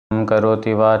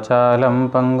करोति वाचालं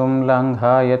पंगुं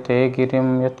लंघायते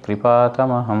गिरिं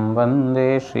यत्कृपातमहं वन्दे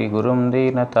श्रीगुरुं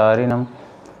दीनतारिणं।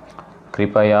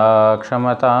 कृपया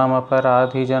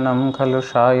क्षमतामपराधिजनं खलु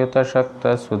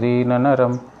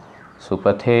शायुतशक्तसुदीननरं।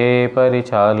 सुपथे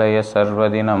परिचालय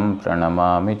सर्वदिनं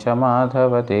प्रणमामि च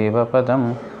माधवदेवपदं।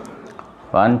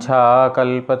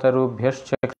 वाञ्छाकल्पतरुभ्यश्च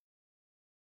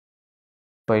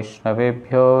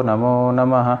वैष्णवेभ्यो नमो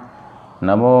नमः।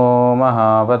 नमो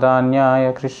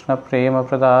महावदान्याय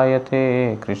कृष्णप्रेमप्रदायते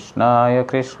कृष्णाय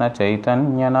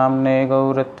कृष्णचैतन्यनाम्ने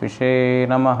गौरत्विषे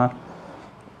नमः।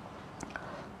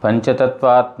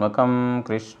 पञ्चतत्त्वात्मकं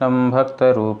कृष्णं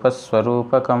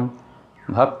भक्तरूपस्वरूपकं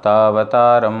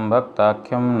भक्तावतारं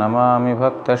भक्ताख्यं नमामि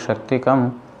भक्तशक्तिकं।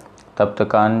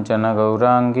 तप्तकाञ्चन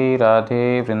गौराङ्गी राधे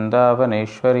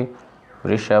वृन्दावनेश्वरि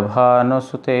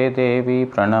वृषभानुसुते देवी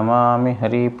प्रणमामि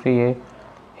हरिप्रिये।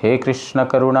 हे कृष्ण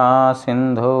करुणा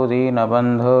सिन्धो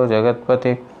दीनबन्धो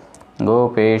जगत्पते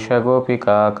गोपेश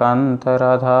गोपिका कान्त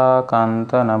राधा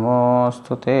कान्त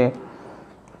नमोऽस्तु ते।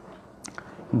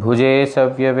 भुजे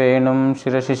सव्यवेणुं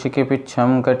शिरसि शिखिपिच्छं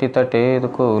कटितटे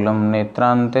दुकूलं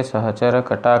नेत्रान्ते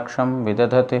सहचरकटाक्षं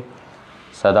विदधते।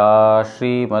 सदा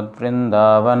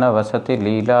श्रीमद्वृन्दावनवसति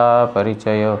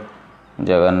लीलापरिचयो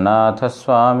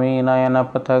जगन्नाथस्वामी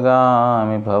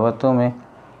नयनपथगामि भवतु मे।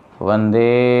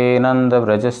 वन्दे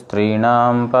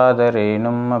नन्दव्रजस्त्रीणां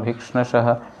पादरेणुम् अभीक्ष्णशः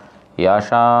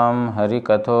यासां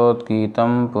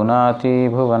हरिकथोद्गीतं पुनाति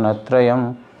भुवनत्रयं।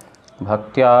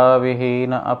 भक्त्या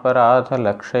विहीन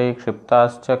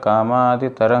अपराधलक्षैक्षिप्ताश्च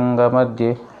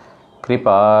कामादितरङ्गमध्ये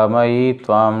कृपामयी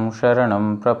त्वां शरणं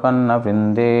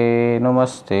प्रपन्नवृन्दे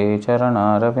नुमस्ते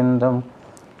चरणारविन्दं।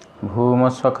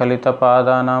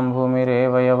 भूमस्वखलितपादानां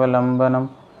भूमिरेव यवलम्बनं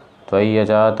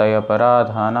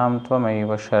त्वय्यजातयपराधानां त्वमैव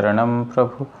शरणं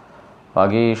प्रभु।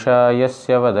 वागीशा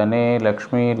यस्य वदने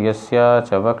लक्ष्मीर्यस्य च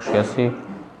वक्ष्यसि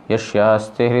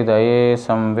यस्यास्ते हृदये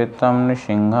संवित्तं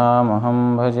नृसिंहमहं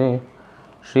भजे।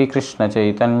 श्रीकृष्ण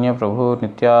चैतन्य प्रभु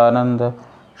नित्यानंद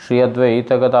श्री अद्वैत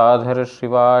गदाधर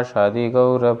श्रीवासादि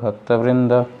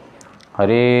गौरभक्तवृंद।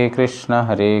 हरे कृष्ण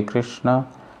कृष्ण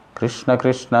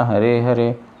कृष्ण हरे हरे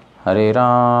हरे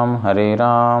राम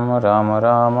राम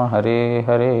राम हरे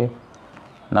हरे।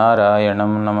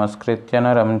 नारायणं नमस्कृत्य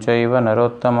नरं चैव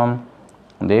नरोत्तमं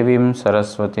देवीं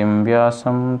सरस्वतीं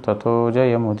व्यासं ततो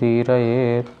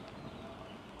जयमुदीरयेत्।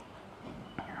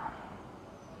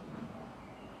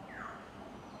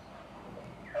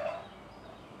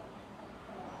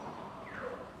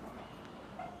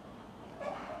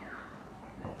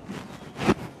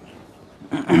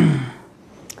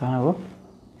 कहाँ वो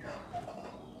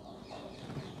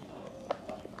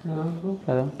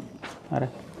अरे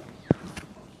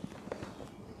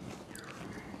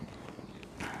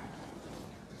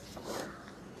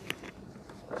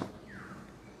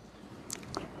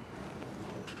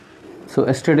So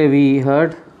yesterday we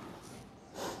heard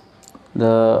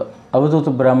the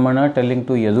Avadhuta Brahmana telling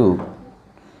to Yadu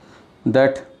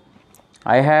that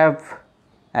I have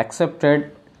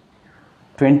accepted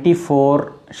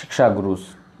 24 Shiksha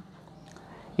Gurus.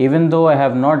 Even though I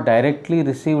have not directly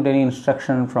received any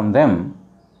instruction from them,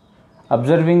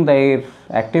 observing their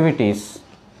activities,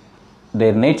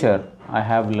 their nature, I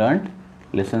have learnt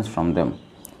lessons from them.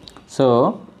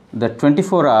 So the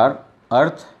 24 are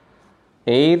earth,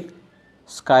 air,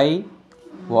 sky,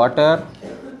 water,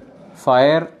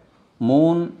 fire,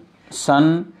 moon,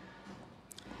 sun,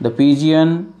 the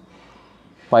pigeon,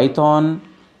 python,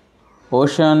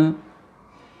 ocean,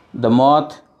 the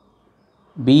moth,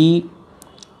 bee,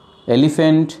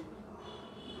 elephant,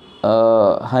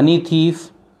 honey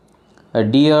thief, a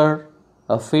deer,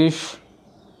 a fish,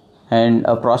 and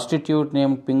a prostitute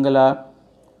named Pingala,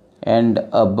 and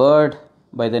a bird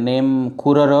by the name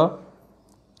Kurara,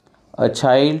 a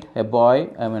child, a boy,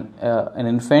 an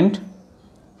infant,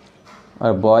 or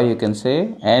a boy you can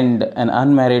say, and an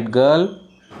unmarried girl,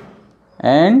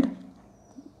 and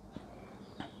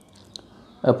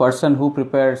a person who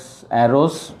prepares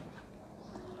arrows,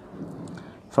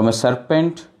 from a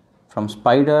serpent, from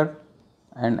spider,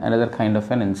 and another kind of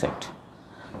an insect.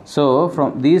 So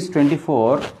from these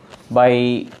 24,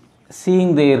 by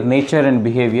seeing their nature and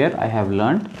behavior, I have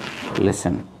learned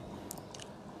lesson.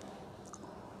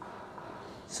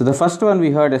 So the first one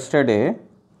we heard yesterday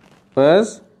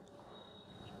was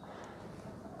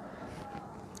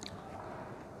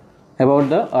about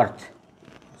the earth.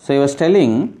 So he was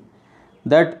telling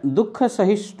that दुख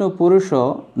सहिष्णु पुरुषो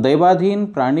दैवाधीन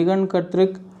प्राणीगण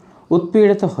कर्तृक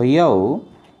उत्पीड़ित हइयाओ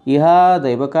इहा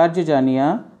दैव कार्य जानिया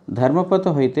धर्मपथ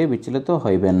हईते विचलित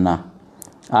हईबेन ना।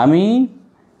 आमी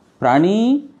प्राणी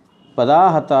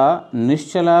पदाहता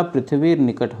निश्चला पृथ्वीर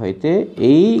निकट होते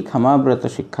ei क्षमाव्रत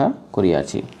शिक्षा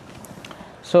करियाछि.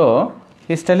 So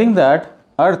he is telling that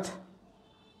earth,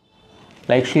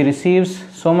 like she receives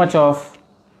so much of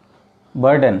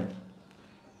burden,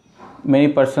 many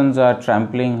persons are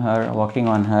trampling her, walking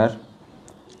on her,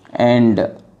 and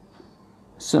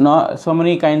so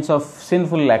many kinds of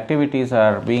sinful activities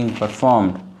are being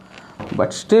performed,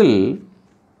 but still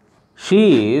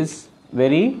she is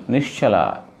very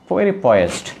nischala, very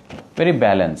poised, very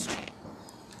balanced,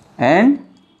 and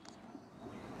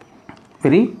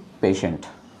very patient.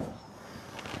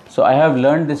 So I have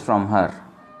learned this from her.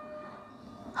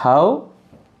 How?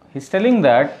 He's telling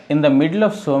that in the middle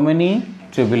of so many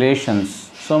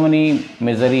tribulations, so many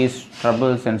miseries,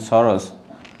 troubles and sorrows,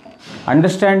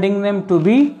 understanding them to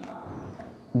be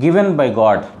given by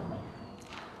God.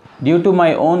 Due to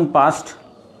my own past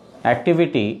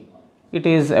activity, it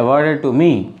is awarded to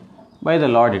me by the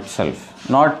Lord itself,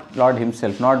 not Lord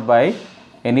himself, not by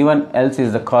anyone else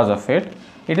is the cause of it.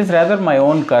 It is rather my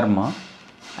own karma.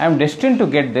 I am destined to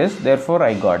get this, therefore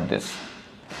I got this.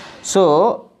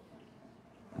 So,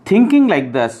 thinking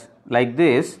like this,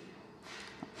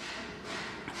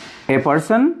 a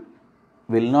person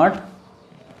will not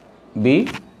be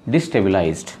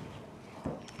destabilized.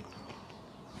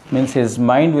 Means his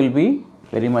mind will be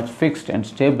very much fixed and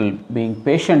stable, being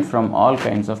patient from all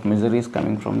kinds of miseries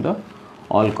coming from the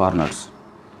all corners.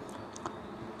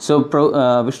 So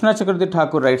Vishnu Chakravarti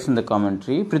Thakur writes in the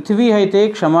commentary, Prithvi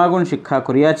haite क्षमागुण शिक्षा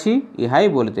करियाछि, इहाई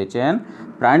बोलते चैन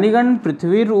प्राणीगण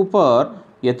पृथ्वीर ऊपर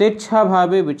यथेच्छा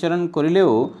भावे विचरण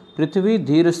करिलेओ पृथ्वी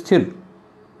धीर स्थिर.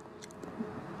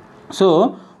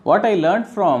 So what I learned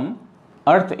from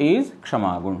earth is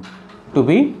क्षमागुण, to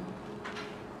be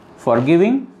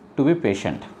forgiving, to be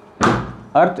patient.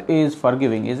 Earth is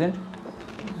forgiving, isn't it?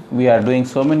 We are doing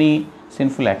so many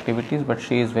sinful activities, but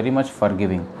she is very much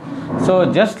forgiving.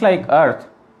 So just like earth,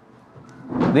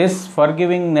 this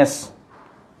forgivingness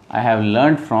I have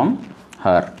learned from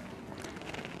her.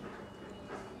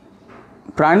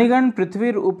 प्राणीगण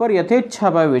पृथ्वीर ऊपर यथेच्छा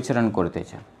भावे विचरण करते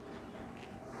हैं.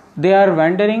 They are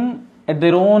wandering at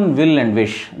their own will and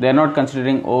wish. They are not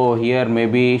considering, oh, here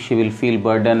maybe she will feel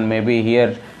burden, maybe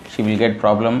here she will get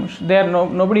problem.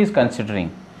 Nobody is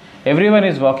considering. Everyone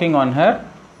is walking on her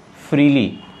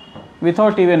freely,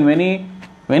 without even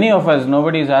many of us,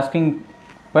 nobody is asking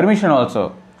permission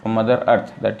also from Mother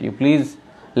Earth that you please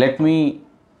let me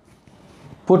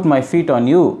put my feet on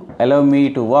you, allow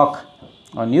me to walk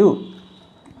on you.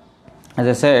 As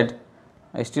I said,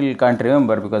 I still can't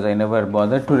remember because I never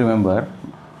bothered to remember.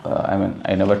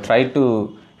 I never tried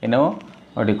to,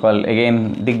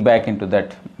 again dig back into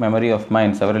that memory of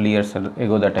mine several years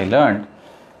ago that I learned.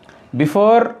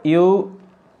 Before you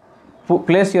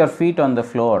place your feet on the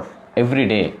floor every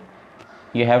day,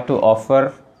 you have to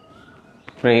offer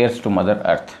prayers to Mother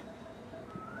Earth.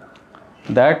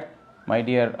 That, my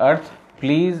dear Earth,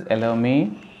 please allow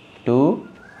me to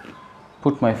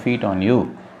put my feet on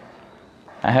you.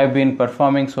 I have been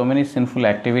performing so many sinful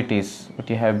activities, but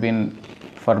you have been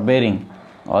forbearing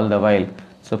all the while.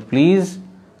 So please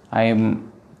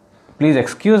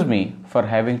excuse me for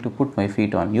having to put my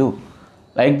feet on you.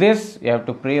 Like this, you have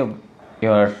to pray you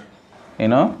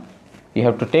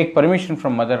have to take permission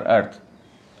from Mother Earth.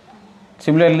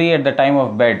 Similarly, at the time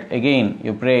of bed, again,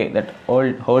 you pray that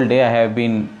whole day I have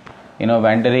been,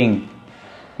 wandering,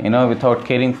 without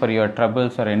caring for your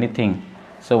troubles or anything.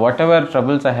 So whatever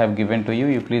troubles I have given to you,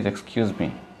 you please excuse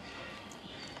me.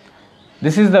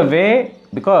 This is the way,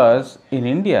 because in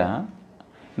India,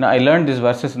 now I learned these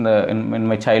verses in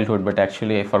my childhood, but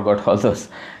actually I forgot all those,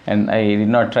 and I did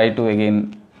not try to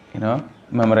again,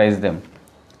 memorize them.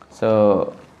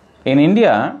 So in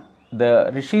India, the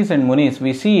rishis and munis,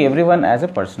 we see everyone as a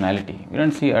personality. We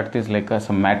don't see earth is like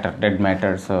some matter, dead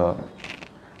matter. So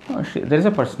there is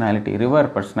a personality. River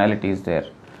personality is there.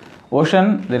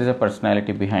 Ocean, there is a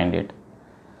personality behind it.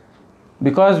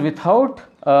 Because without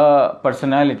a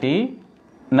personality,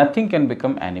 nothing can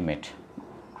become animate.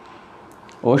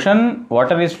 Ocean,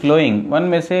 water is flowing. One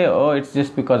may say, oh, it's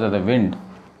just because of the wind.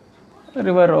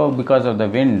 River, oh, because of the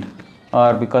wind,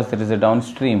 or because there is a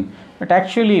downstream. But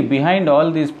actually, behind all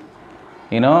these,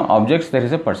 objects, there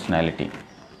is a personality.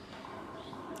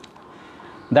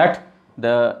 That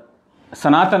the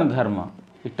Sanatana Dharma,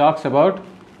 it talks about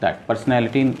that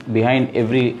personality behind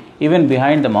even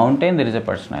behind the mountain, there is a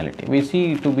personality. We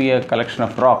see it to be a collection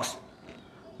of rocks,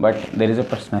 but there is a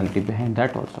personality behind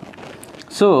that also.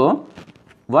 So,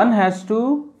 one has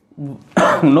to,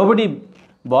 nobody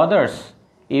bothers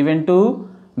even to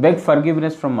beg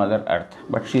forgiveness from Mother Earth,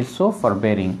 but she is so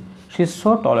forbearing, she is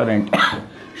so tolerant,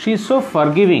 she is so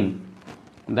forgiving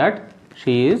that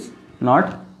she is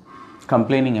not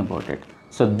complaining about it.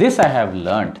 So this I have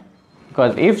learnt,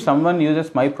 because if someone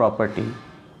uses my property,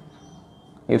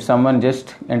 if someone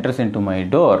just enters into my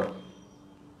door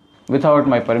without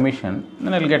my permission,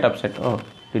 then I'll get upset. Oh,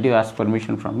 did you ask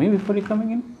permission from me before you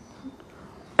coming in?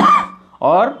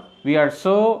 Or we are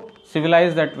so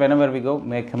civilized that whenever we go,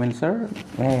 may I come in, sir?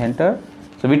 May I enter?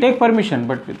 So we take permission,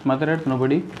 but with Mother Earth,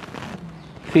 nobody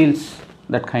feels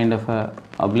that kind of a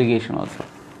obligation also.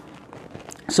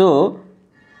 So,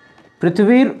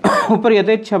 Prithvir upar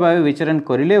yatechha bhave vicharan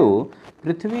korileu,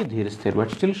 Prithvi dhir sthir, but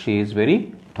still she is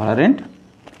very tolerant,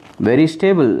 very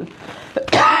stable.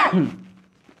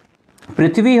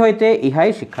 Prithvi hoite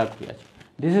ihai shikha kriya.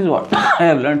 This is what I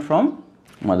have learned from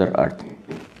Mother Earth.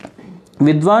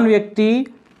 Vidwan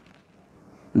vyakti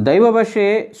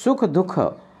दैववशे सुख दुख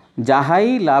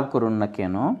जाहाई लाभ करुन न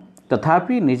केनो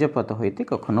तथापि निज पत होइते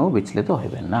कखनो विचलित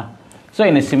होइबेन ना. So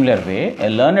in a similar way, a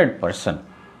learned person,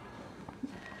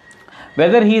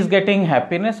 whether he is getting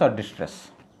happiness or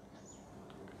distress,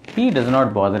 he does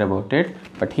not bother about it,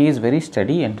 but he is very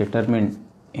steady and determined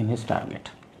in his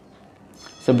target.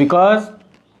 So because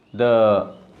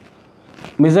the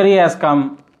misery has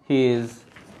come, he is,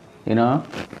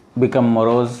 become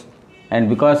morose, and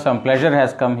because some pleasure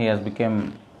has come, he has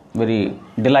become very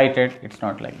delighted. It's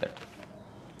not like that.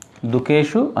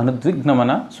 Dukeshu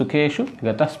anudvignamana sukeshu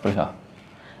gataspriha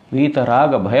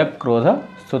vitaraga bhayak krodha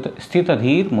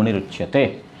sthitadhir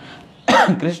muniruchyate.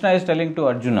 Krishna is telling to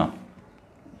Arjuna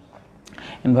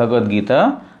in Bhagavad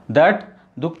Gita that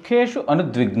Dukeshu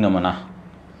anudvignamana,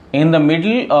 in the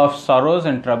middle of sorrows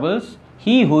and troubles,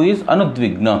 he who is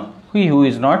anudvigna, he who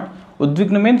is not,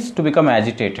 udvigna means to become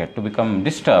agitated, to become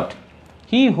disturbed.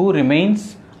 He who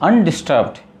remains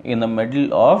undisturbed in the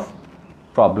middle of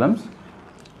problems,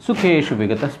 sukheshu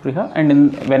vigataspriha,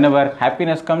 and whenever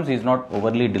happiness comes, he is not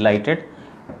overly delighted,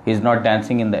 he is not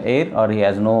dancing in the air, or he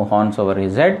has no horns over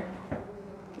his head.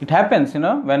 It happens,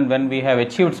 when we have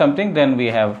achieved something, then we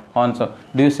have horns.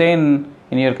 Do you say in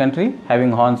your country,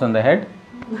 having horns on the head?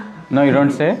 No, you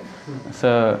don't say.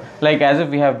 So, like as if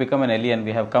we have become an alien,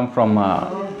 we have come from...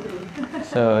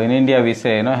 So in India we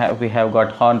say, we have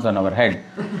got horns on our head,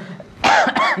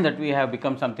 that we have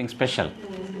become something special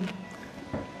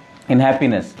in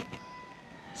happiness.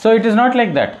 So it is not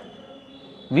like that.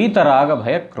 Vitaraga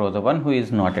bhayak krodha, one who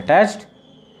is not attached,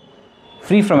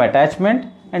 free from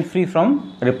attachment and free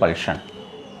from repulsion.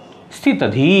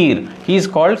 Sthitadhir, he is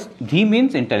called, dhi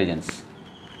means intelligence.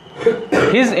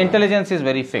 His intelligence is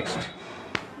very fixed.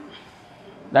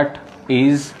 That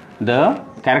is the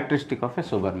characteristic of a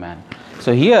sober man.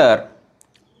 So here,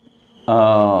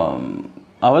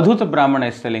 Avadhuta Brahmana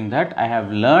is telling that I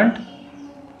have learnt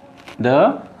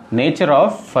the nature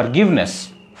of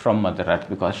forgiveness from Mother Earth,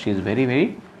 because she is very,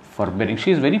 very forbearing. She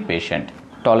is very patient,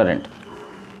 tolerant.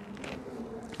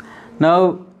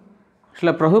 Now,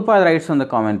 Srila Prabhupada writes on the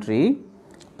commentary,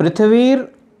 Prithvir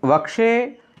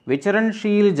vakshe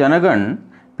vicharanshil janagan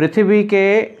prithvi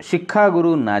ke shikha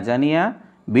guru na janiya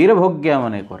birabhogya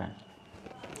mane koran.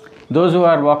 Those who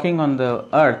are walking on the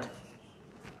earth,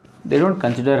 they don't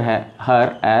consider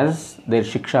her as their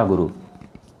shiksha guru,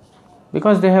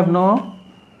 because they have no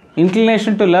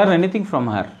inclination to learn anything from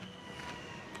her.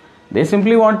 They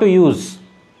simply want to use,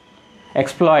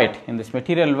 exploit. In this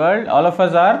material world, all of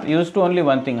us are used to only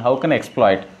one thing: how can I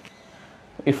exploit?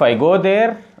 If I go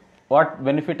there, what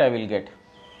benefit I will get?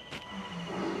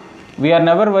 We are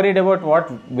never worried about what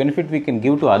benefit we can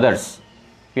give to others.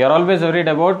 We are always worried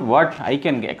about what I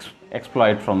can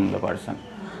exploit from the person.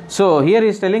 So here he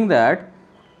is telling that,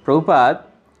 Prabhupada,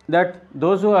 that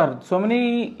those who are, so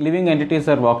many living entities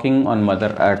are walking on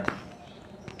Mother Earth,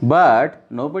 but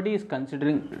nobody is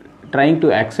trying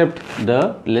to accept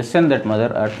the lesson that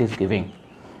Mother Earth is giving.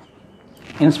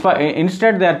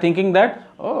 Instead they are thinking that,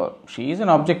 oh, she is an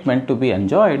object meant to be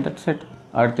enjoyed, that's it.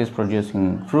 Earth is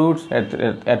producing fruits,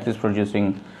 earth is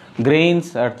producing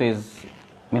grains, earth is,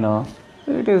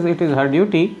 it is her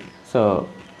duty, so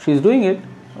she is doing it.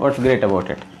 What's great about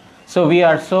it? So we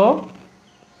are so,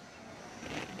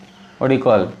 what do you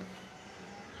call,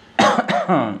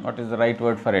 what is the right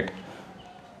word for it?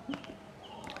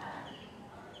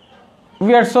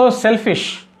 We are so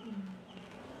selfish,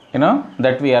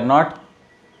 that we are not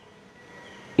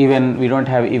even, we don't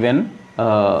have even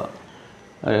a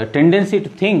tendency to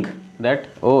think that,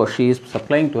 oh, she is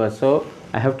supplying to us, so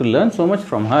I have to learn so much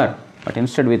from her. But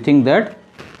instead we think that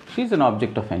she is an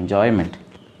object of enjoyment.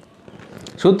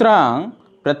 Sutrang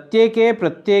pratyeke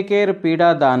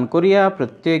pida dan koriya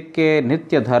pratyeke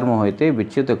nitya dharma hoite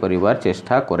vichita koribar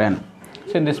chestha koren.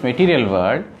 So in this material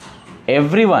world,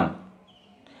 everyone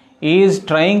is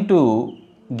trying to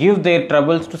give their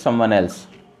troubles to someone else.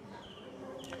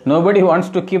 Nobody wants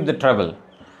to keep the trouble.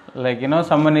 Like,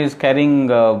 someone is carrying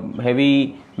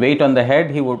heavy weight on the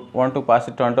head, he would want to pass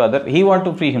it on to other. He want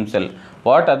to free himself.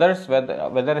 What others,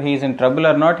 whether he is in trouble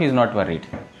or not, he is not worried.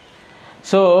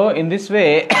 So in this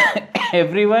way,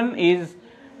 everyone is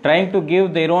trying to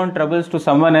give their own troubles to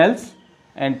someone else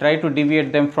and try to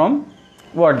deviate them from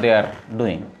what they are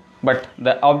doing. But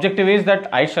the objective is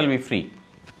that I shall be free.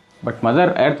 But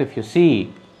Mother Earth, if you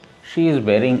see, she is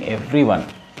bearing everyone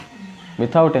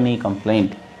without any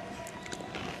complaint.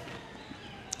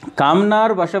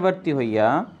 कामनार वशवर्ती होइया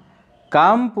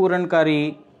काम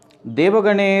पूरणकारी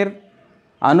देवगणेर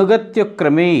अनुगत्य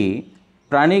क्रमेयी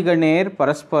प्राणीगणेर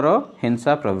परस्पर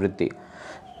हिंसा प्रवृत्ति.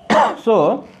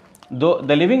 So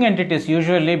the living entities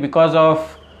usually, because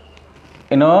of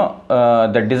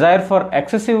the desire for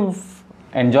excessive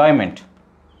enjoyment,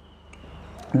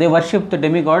 they worship the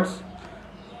demigods.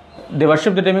 They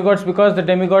worship the demigods because the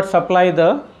demigods supply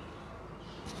the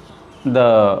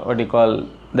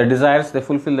the desires. They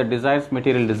fulfill the desires,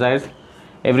 material desires.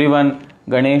 Everyone,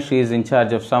 Ganesh is in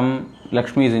charge of some,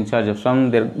 Lakshmi is in charge of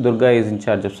some, Durga is in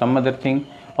charge of some other thing.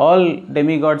 All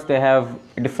demigods, they have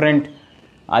different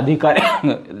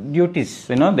adhikar duties.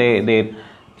 They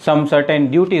some certain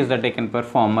duties that they can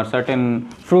perform or certain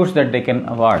fruits that they can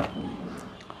award.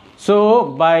 So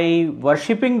by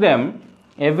worshipping them,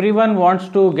 everyone wants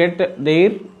to get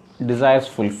their desires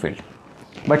fulfilled.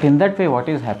 But in that way, what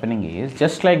is happening is,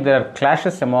 just like there are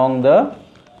clashes among the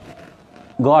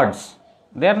gods,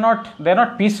 they are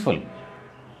not peaceful.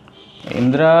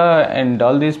 Indra and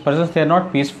all these persons, they are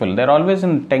not peaceful. They are always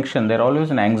in tension. They are always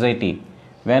in anxiety.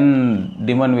 When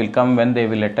demon will come, when they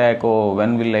will attack,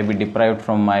 when will I be deprived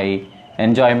from my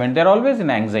enjoyment? They are always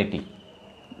in anxiety.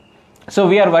 So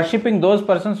we are worshipping those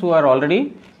persons who are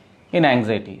already in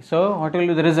anxiety. So what will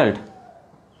be the result?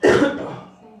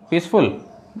 Peaceful?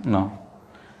 No.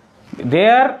 They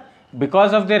are,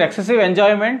 because of their excessive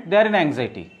enjoyment, they are in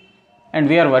anxiety. And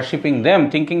we are worshipping them,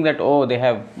 thinking that, they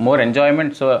have more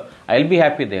enjoyment, so I'll be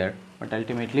happy there. But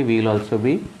ultimately, we will also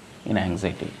be in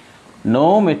anxiety.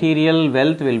 No material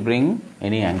wealth will bring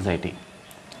any anxiety.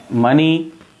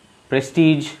 Money,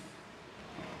 prestige,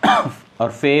 or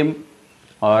fame,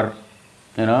 or,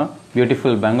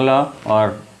 beautiful bungalow,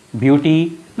 or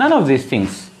beauty, none of these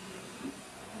things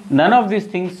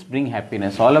bring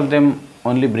happiness. All of them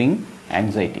only bring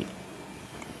anxiety.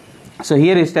 So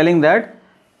here he is telling that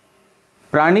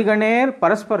Praniganer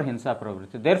Paraspar Hinsa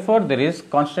Pravritti. Therefore, there is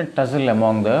constant tussle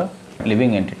among the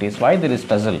living entities. Why there is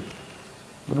tussle?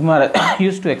 Guru Maharaj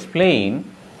used to explain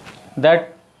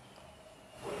that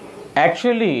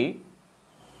actually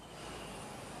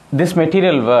in this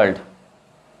material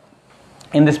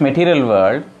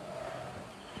world,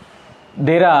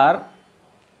 there are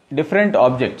different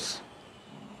objects.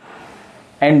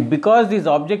 And because these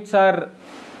objects are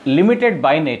limited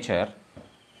by nature,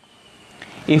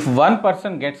 if one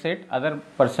person gets it, other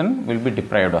person will be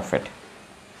deprived of it.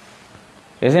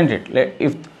 Isn't it?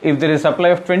 If there is a supply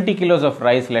of 20 kilos of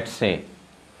rice, let's say,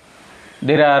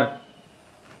 there are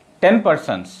 10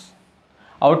 persons,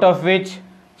 out of which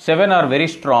 7 are very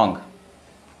strong,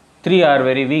 3 are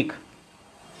very weak.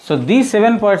 So these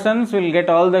 7 persons will get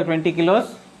all the 20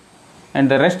 kilos and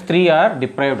the rest 3 are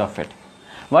deprived of it.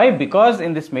 Why? Because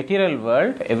in this material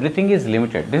world, everything is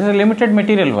limited. This is a limited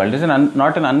material world. This is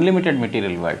not an unlimited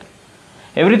material world.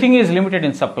 Everything is limited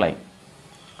in supply.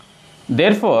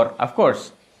 Therefore, of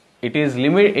course, it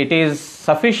is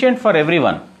sufficient for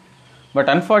everyone. But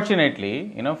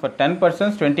unfortunately, for 10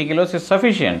 persons, 20 kilos is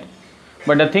sufficient.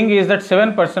 But the thing is that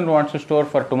 7% wants to store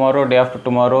for tomorrow, day after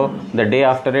tomorrow, the day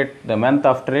after it, the month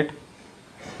after it,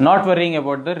 not worrying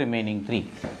about the remaining 3.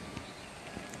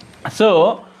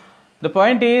 So, the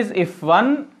point is, if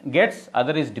one gets,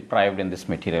 other is deprived in this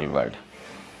material world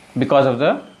because of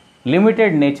the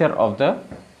limited nature of the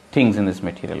things in this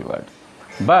material world.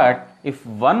 But if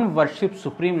one worships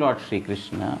Supreme Lord Sri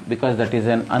Krishna, because that is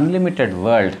an unlimited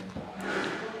world,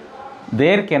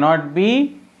 there cannot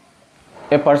be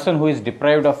a person who is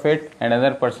deprived of it and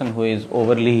another person who is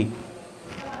overly,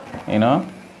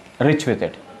 rich with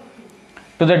it.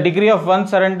 To the degree of one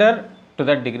surrender, to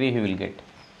that degree he will get.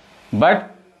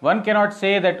 But one cannot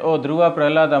say that, Dhruva,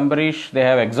 Prahlad, Ambarish, they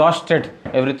have exhausted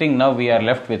everything, now we are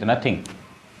left with nothing.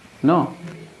 No.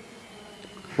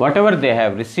 Whatever they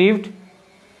have received,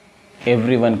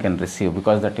 everyone can receive,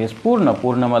 because that is Purna,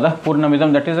 Purnamadah,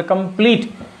 Purnamidam, that is a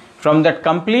complete. From that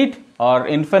complete or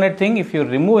infinite thing, if you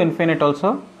remove infinite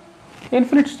also,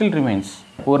 infinite still remains.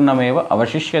 Purnameva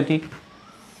avashishyati.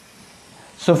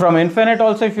 So from infinite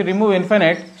also, if you remove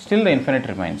infinite, still the infinite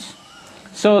remains.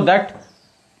 So that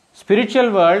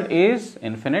Spiritual world is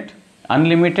infinite,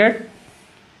 unlimited.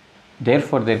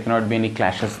 Therefore, there cannot be any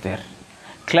clashes there.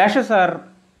 Clashes are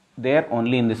there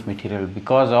only in this material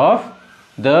because of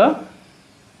the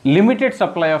limited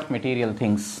supply of material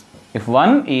things. If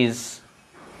one is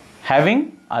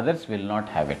having, others will not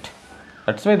have it.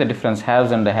 That's why the difference,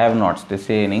 haves and the have-nots. They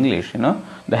say in English,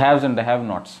 the haves and the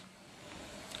have-nots.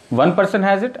 One person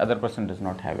has it, other person does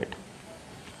not have it.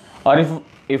 Or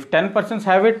if 10 persons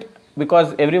have it,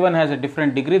 because everyone has a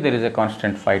different degree, there is a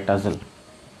constant fight, tussle.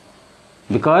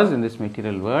 Because in this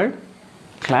material world,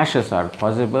 clashes are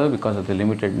possible because of the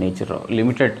limited nature,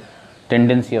 limited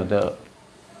tendency of the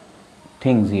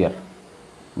things here.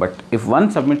 But if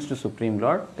one submits to Supreme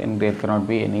Lord, then there cannot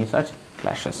be any such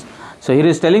clashes. So here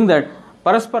is telling that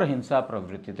paraspara hinsa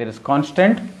pravritti, there is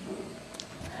constant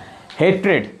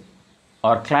hatred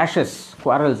or clashes,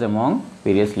 quarrels among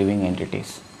various living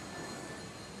entities.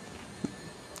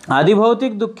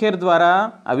 आदिभौतिक दुखेर द्वारा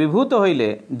अभिभूत होइले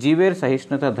जीवेर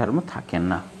सहिष्णुता धर्म थाकेन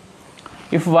ना.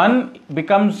 If one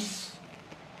becomes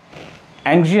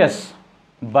anxious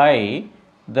by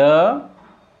the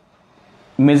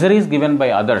miseries given by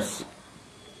others,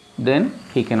 then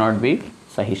he cannot be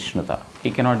sahishnuta. He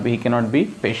cannot be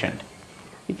patient.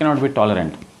 He cannot be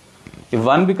tolerant. If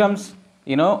one becomes,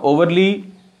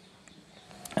 overly,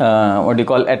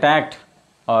 attacked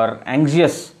or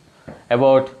anxious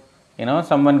about,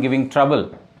 someone giving trouble,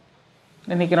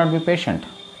 then he cannot be patient.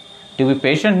 To be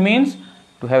patient means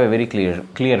to have a very clear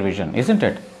vision, isn't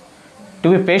it?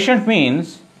 To be patient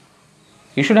means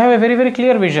you should have a very, very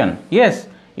clear vision. Yes,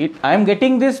 I am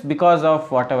getting this because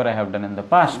of whatever I have done in the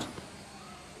past.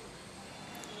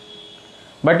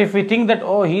 But if we think that,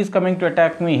 he is coming to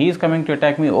attack me,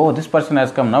 this person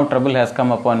has come, now trouble has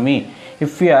come upon me.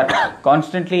 If we are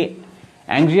constantly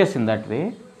anxious in that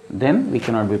way, then we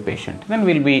cannot be patient. Then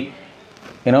we'll be,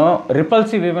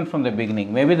 repulsive even from the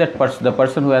beginning. Maybe the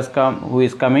person who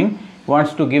is coming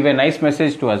wants to give a nice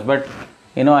message to us, but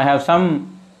I have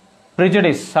some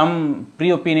prejudice, some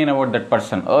pre-opinion about that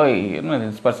person.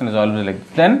 This person is always like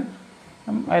this. Then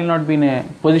I will not be in a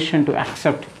position to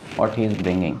accept what he is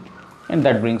bringing, and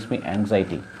that brings me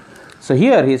anxiety. So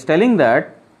here he is telling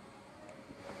that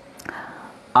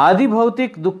Adi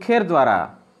Bhautik Dukkher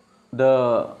Dwara,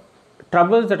 the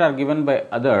troubles that are given by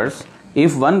others,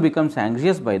 if one becomes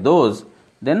anxious by those,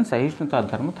 then Sahishnuta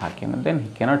Dharma Thakena, then he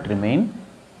cannot remain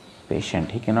patient,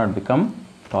 he cannot become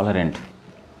tolerant.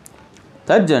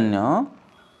 Tajjanya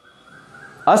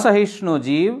Asahishnu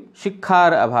Jeev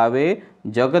Shikhar Abhave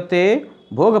Jagate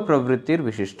Bhoga Pravrittir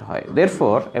Vishishta Hoy.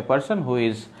 Therefore, a person who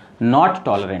is not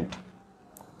tolerant,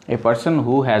 a person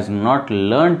who has not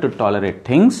learned to tolerate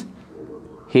things,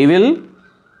 he will,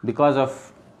 because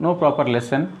of no proper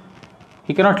lesson,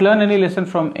 he cannot learn any lesson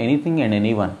from anything and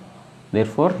anyone.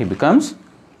 Therefore, he becomes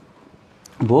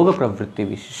Bhoga Pravritti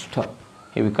Vishishta.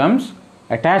 He becomes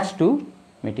attached to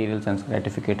material sense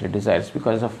gratificated desires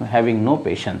because of having no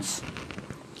patience.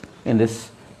 In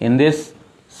this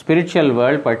spiritual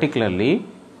world particularly,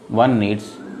 one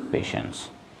needs patience.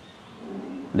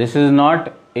 This is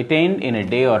not attained in a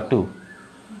day or two.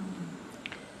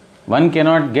 One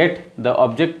cannot get the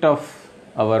object of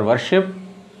our worship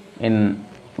in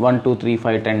 1, 2, 3,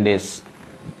 5, 10 days.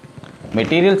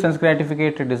 Material sense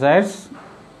gratificated desires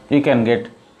you can get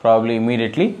probably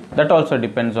immediately. That also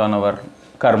depends on our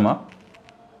karma.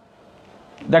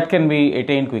 That can be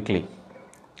attained quickly.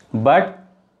 But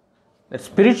the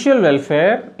spiritual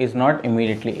welfare is not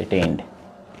immediately attained.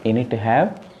 You need to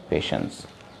have patience.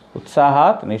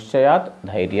 Utsahat, Nishchayat,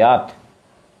 Dhairyat.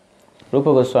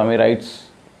 Rupa Goswami writes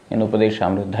in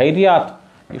Upadeshamrita, Dhairyat.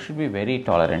 You should be very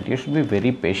tolerant. You should be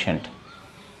very patient.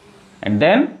 And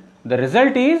then the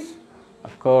result is,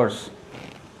 of course,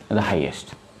 the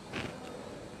highest.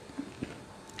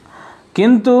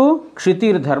 Kintu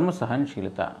Kshitir Dharma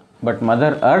Sahanshilata. But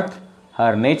Mother Earth,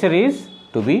 her nature is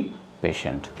to be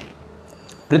patient.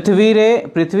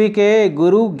 पृथ्वी के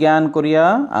गुरु ज्ञान Korea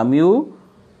अम्यु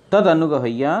तद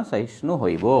अनुगहय्या सहिष्णु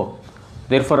होइबो.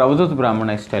 Therefore, Avadhuta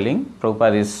Brahmana is telling,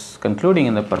 Prabhupada is concluding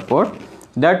in the purport,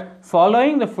 that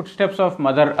following the footsteps of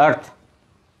Mother Earth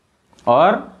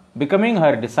or becoming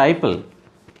her disciple,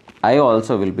 I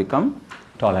also will become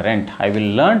tolerant. I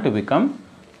will learn to become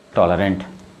tolerant.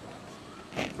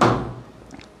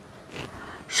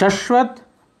 Shashvat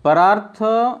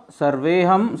parartha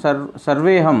sarveham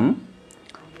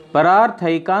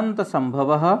pararthaikanta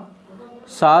sambhavah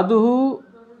sadhuhu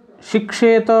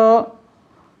shiksheta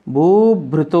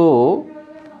bhubhrito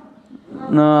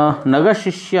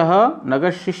nagashishyah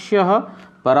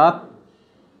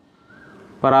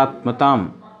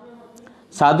paratmatam.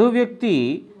 साधु व्यक्ति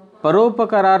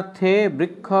परोपकारार्थे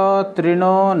वृक्ष तृण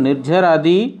निर्झर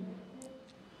आदि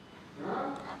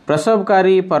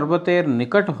प्रसवकारी पर्वतेर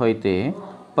निकट होइते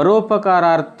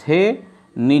परोपकारार्थे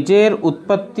निजेर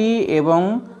उत्पत्ति एवं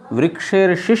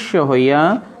वृक्षेर शिष्य हइया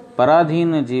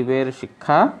पराधीन जीवेर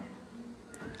शिक्षा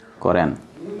करें.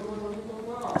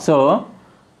 So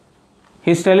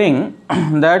he is telling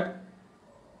that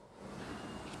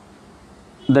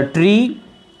the tree,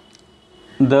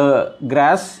 the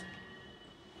grass,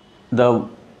 the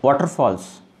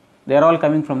waterfalls, they are all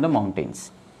coming from the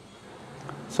mountains.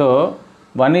 So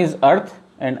one is earth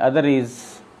and other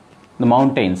is the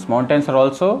mountains. Mountains are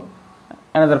also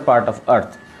another part of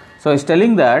earth. So he is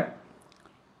telling that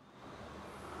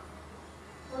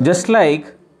just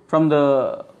like from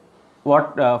the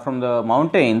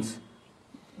mountains,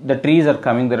 the trees are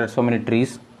coming. There are so many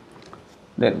trees.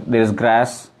 There is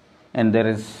grass and there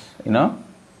is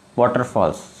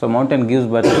waterfalls. So mountain gives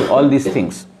birth to all these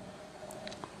things.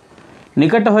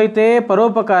 निकट होइते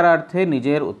परोपकारार्थे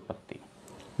निजेर उत्पत्ति.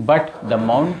 But the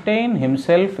mountain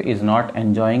himself is not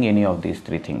enjoying any of these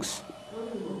three things.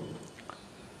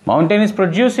 Mountain is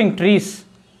producing trees,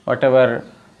 whatever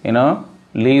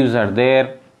leaves are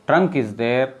there, trunk is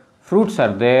there, fruits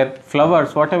are there,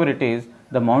 flowers, whatever it is.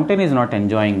 The mountain is not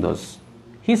enjoying those.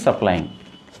 He is supplying.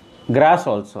 Grass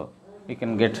also, you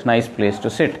can get nice place to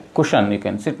sit, cushion, you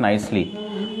can sit nicely.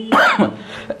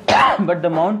 But the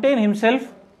mountain himself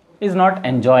is not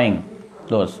enjoying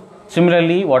those.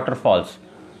 Similarly, waterfalls.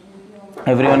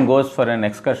 Everyone goes for an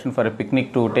excursion, for a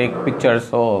picnic to take pictures.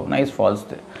 Oh, nice falls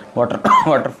there.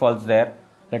 Waterfalls there.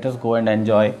 Let us go and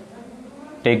enjoy.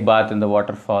 Take bath in the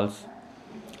waterfalls.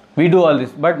 We do all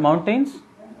this. But mountains?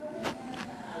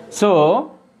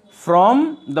 So,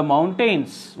 from the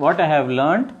mountains, what I have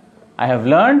learned? I have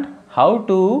learned how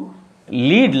to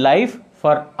lead life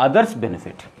for others'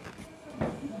 benefit.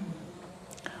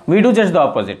 We do just the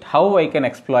opposite. How I can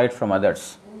exploit from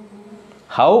others?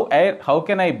 How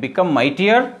can I become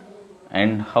mightier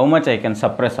and how much I can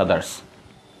suppress others?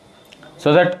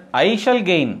 So that I shall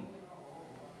gain.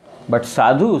 But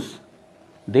sadhus,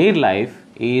 their life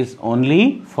is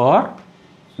only for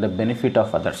the benefit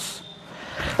of others.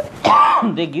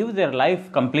 They give their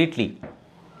life completely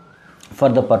for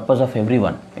the purpose of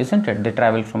everyone, isn't it? They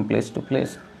travel from place to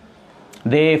place.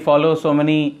 They follow so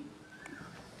many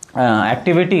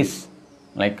activities,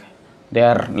 like they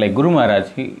are like Guru Maharaj.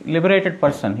 He liberated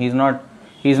person. He is not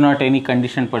any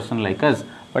conditioned person like us,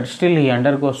 but still he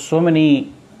undergoes so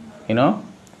many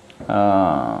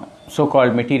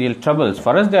so-called material troubles.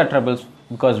 For us they are troubles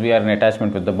because we are in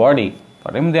attachment with the body.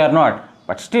 For him they are not,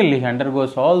 but still he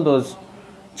undergoes all those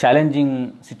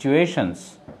challenging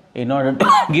situations in order to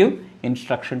give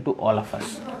instruction to all of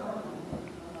us.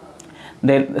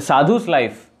 The sadhu's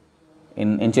life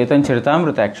in Chaitanya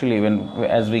Charitamrita, actually,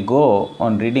 as we go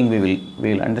on reading, we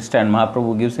will understand.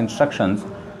 Mahaprabhu gives instructions.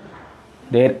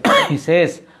 There he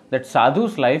says that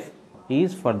sadhu's life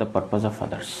is for the purpose of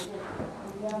others.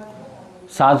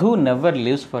 Sadhu never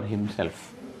lives for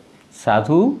himself.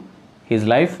 Sadhu, his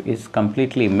life is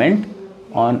completely meant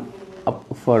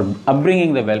for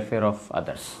upbringing the welfare of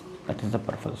others. That is the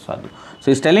purpose of sadhu. So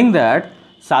he is telling that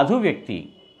sadhu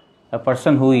vyakti, a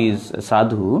person who is a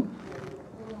sadhu,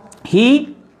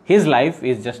 his life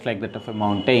is just like that of a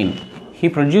mountain. He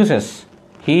produces.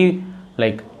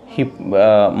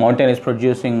 Mountain is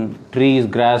producing trees,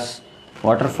 grass,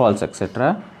 waterfalls,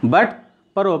 etc. But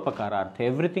paropakarartha,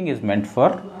 everything is meant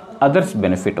for others'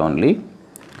 benefit only.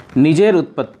 Nijer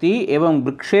utpatti evam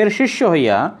vriksher shishya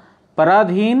hoya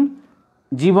paradhin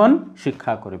jivan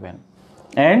shikha koriben.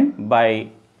 And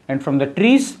from the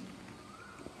trees,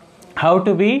 how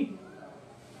to be,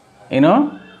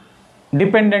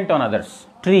 dependent on others.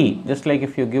 Tree, just like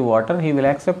if you give water, he will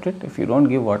accept it. If you don't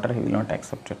give water, he will not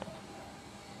accept it.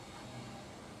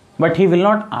 But he will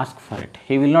not ask for it.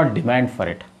 He will not demand for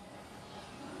it.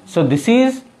 So this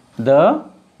is the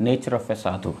nature of a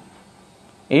sadhu.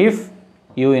 If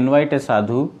you invite a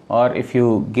sadhu, or if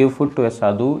you give food to a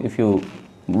sadhu, if you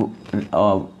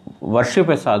worship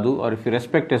a sadhu, or if you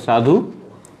respect a sadhu,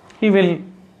 he will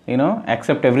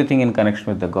accept everything in connection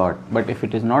with the God. But if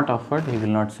it is not offered, he will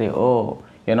not say, oh,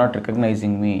 you are not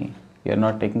recognizing me, you are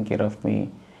not taking care of me.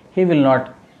 He will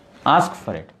not ask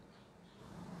for it.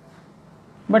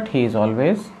 But he is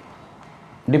always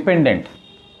dependent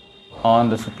on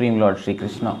the Supreme Lord Sri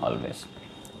Krishna always.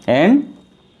 And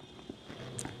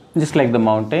just like the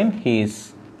mountain,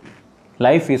 his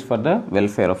life is for the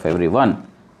welfare of everyone.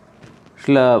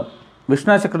 Srila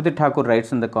Vishnu Chakravarti Thakur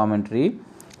writes in the commentary,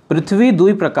 पृथ्वी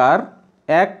दुई प्रकार,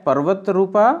 एक पर्वत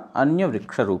रूपा, अन्य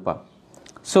वृक्ष रूपा.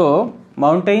 So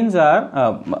mountains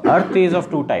are, earth is of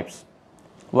two types.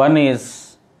 One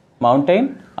is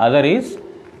mountain, other is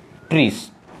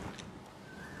trees.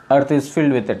 Earth is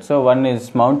filled with it. So one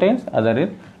is mountains, other is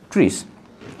trees.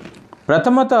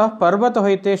 प्रथमतः पर्वत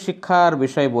হইতে শিক্ষার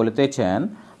বিষয় বলিতেছেন,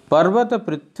 पर्वत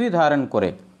पृथ्वी धारण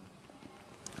करे,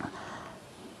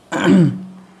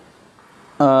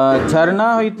 झरना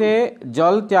হইতে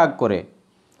জল ত্যাগ করে,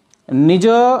 নিজ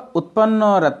উৎপন্ন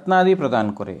রত্নাদি প্রদান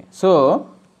করে. So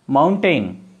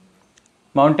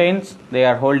mountains, they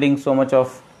are holding so much of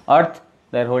earth,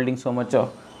 they are holding so much of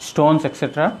stones, etc.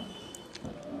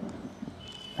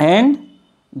 And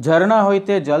झरना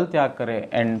হইতে জল ত্যাগ করে,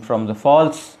 and from the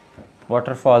falls,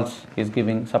 waterfalls, is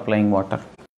supplying water.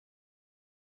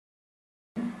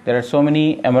 There are so many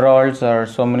emeralds or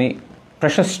so many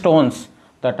precious stones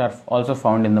that are also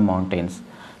found in the mountains.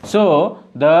 So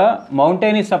the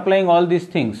mountain is supplying all these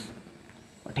things,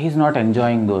 but he is not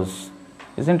enjoying those,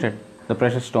 isn't it? The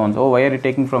precious stones. Oh, why are you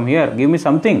taking from here? Give me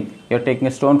something. You are taking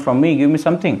a stone from me. Give me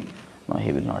something. No,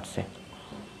 he will not say.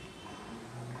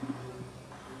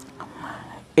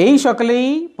 এই সকলেই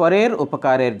পরের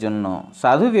উপকারের জন্য,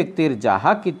 সাধু ব্যক্তির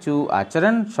যাহা কিছু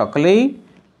আচরণ সকলেই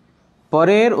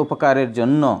পরের উপকারের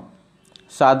জন্য,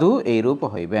 সাধু এইরূপ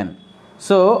হইবেন.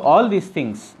 So all these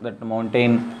things, that the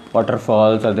mountain,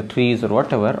 waterfalls or the trees or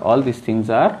whatever, all these things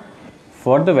are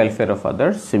for the welfare of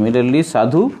others. Similarly,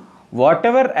 sadhu,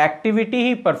 whatever activity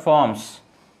he performs,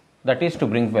 that is to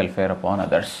bring welfare upon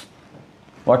others.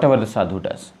 Whatever the sadhu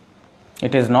does,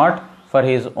 it is not for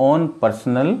his own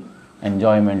personal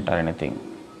enjoyment or anything.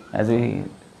 As we,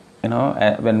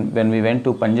 when we went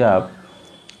to Punjab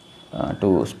to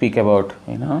speak about,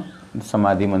 the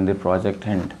Samadhi Mandir project,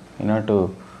 and to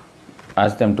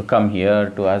ask them to come here,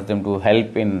 to ask them to help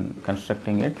in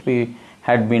constructing it, we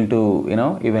had been to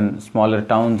even smaller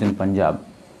towns in Punjab.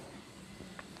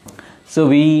 So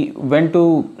we went to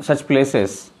such places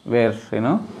where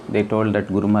they told that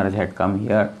Guru Maharaj had come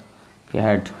here. He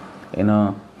had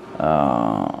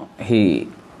he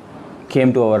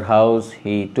came to our house,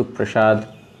 he took prasad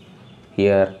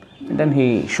here, and then he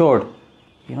showed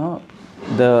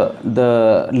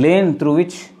the lane through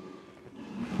which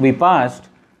we passed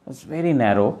was very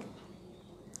narrow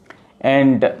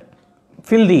and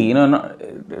filthy,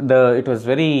 it was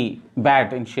very bad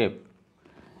in shape.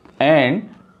 And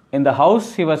in the house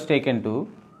he was taken to,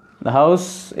 the house,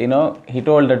 he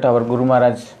told that our Guru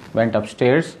Maharaj went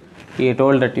upstairs. He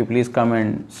told that you please come and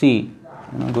see.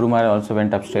 Guru Maharaj also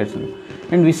went upstairs,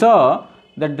 and we saw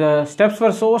that the steps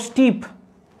were so steep,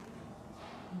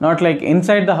 not like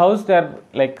inside the house, they are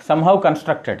like somehow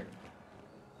constructed.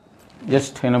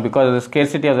 Just because of the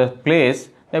scarcity of the place,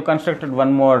 they have constructed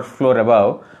one more floor above,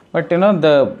 but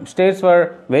the stairs were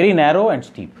very narrow and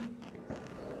steep.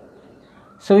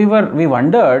 So we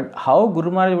wondered how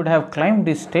Guru Maharaj would have climbed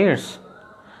these stairs.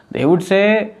 They would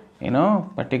say,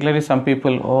 particularly some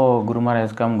people, oh, Guru Maharaj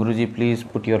has come, Guruji, please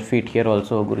put your feet here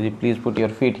also, Guruji, please put your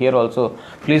feet here also,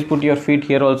 please put your feet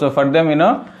here also. For them,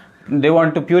 they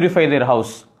want to purify their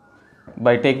house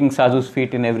by taking sadhu's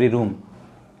feet in every room.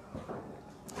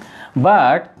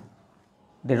 But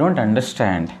they don't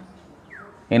understand.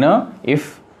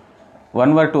 If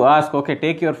one were to ask, okay,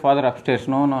 take your father upstairs.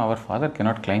 No, our father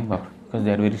cannot climb up because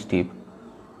they are very steep.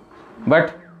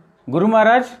 But Guru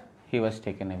Maharaj, he was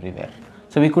taken everywhere.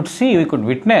 So we could see, we could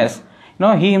witness.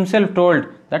 He himself told,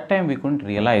 that time we couldn't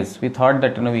realize. We thought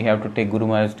that we have to take Guru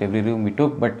Maharaj to every room we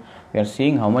took, but we are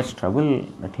seeing how much trouble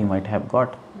that he might have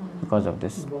got because of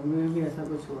this.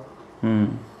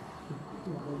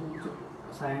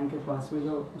 Sion के पास में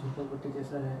जो झोपड़पट्टी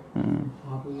जैसा है,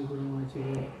 वहाँ पे भी गुरु महाराज जी.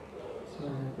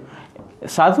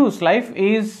 Sadhu's life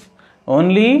is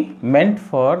only meant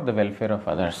for the welfare of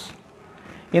others.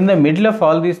 In the middle of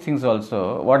all these things also,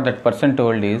 what that person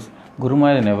told is, Guru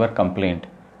Maharaj never complained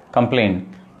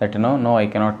that no, I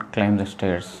cannot climb the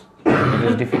stairs. It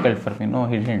is difficult for me. No,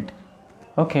 he didn't.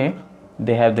 Okay,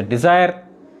 they have the desire,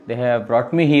 they have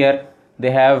brought me here,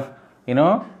 they have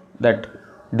that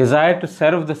desire to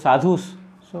serve the sadhus.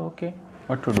 So okay,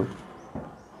 what to do?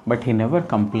 But he never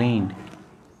complained.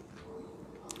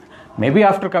 Maybe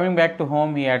after coming back to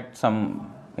home, he had some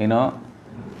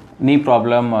knee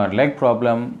problem or leg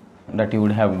problem that he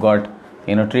would have got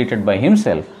treated by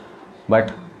himself.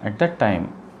 But at that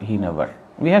time, he never.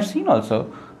 We have seen also,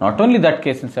 not only that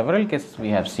case, in several cases we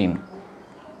have seen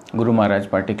Guru Maharaj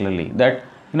particularly, that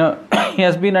he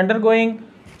has been undergoing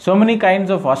so many kinds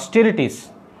of austerities.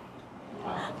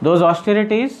 Those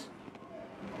austerities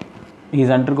he is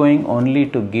undergoing only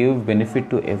to give benefit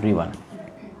to everyone,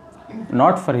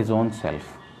 not for his own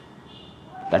self.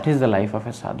 That is the life of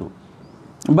a sadhu.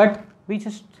 But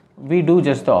we do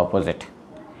just the opposite.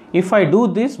 If I do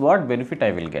this, what benefit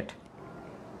I will get?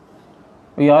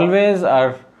 We always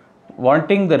are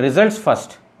wanting the results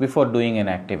first before doing an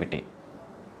activity.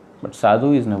 But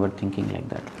sadhu is never thinking like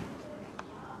that.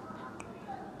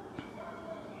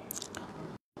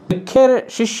 Bhikher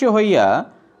shishya hoiya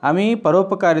ami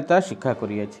paropakarita shikha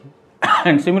koriyachi.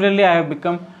 And similarly, I have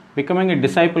becoming a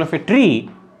disciple of a tree.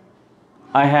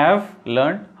 I have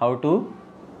learned how to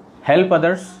help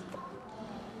others.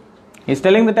 He is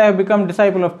telling that I have become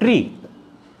disciple of tree,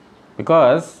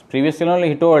 because previously only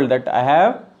he told that I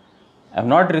have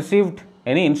not received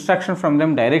any instruction from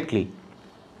them directly,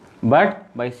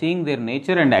 but by seeing their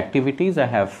nature and activities I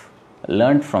have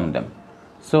learned from them.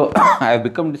 So I have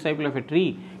become disciple of a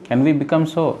tree. Can we become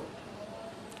so?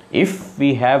 If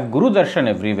we have Guru Darshan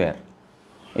everywhere,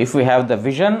 if we have the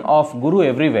vision of Guru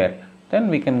everywhere, then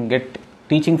we can get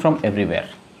teaching from everywhere,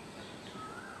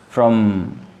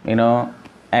 from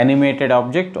animated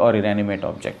object or inanimate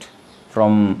object,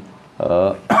 from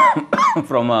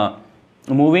from a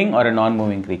moving or a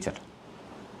non-moving creature.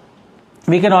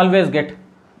 We can always get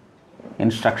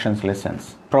instructions,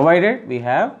 lessons, provided we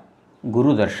have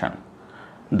Guru Darshan.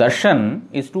 Darshan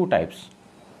is two types: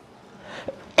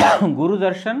 Guru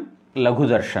Darshan, Laghu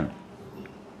Darshan.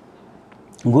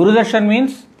 Guru Darshan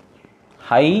means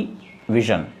high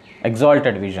vision,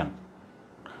 exalted vision.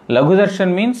 Laghu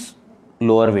Darshan means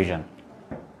lower vision.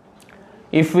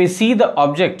 If we see the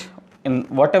object in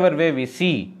whatever way we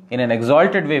see, in an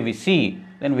exalted way we see,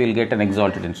 then we will get an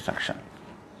exalted instruction.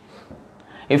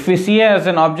 If we see as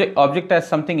an object as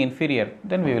something inferior,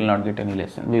 then we will not get any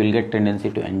lesson. We will get tendency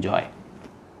to enjoy.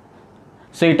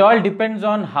 So it all depends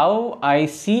on how I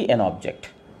see an object.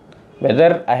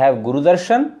 Whether I have Guru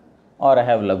Darshan or I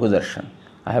have Laghu Darshan.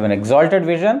 I have an exalted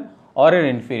vision or an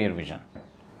inferior vision.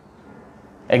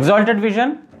 Exalted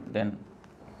vision, then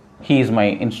he is my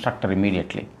instructor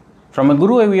immediately. From a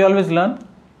Guru we always learn.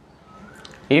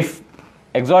 If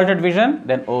exalted vision,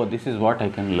 then this is what I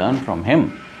can learn from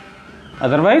him.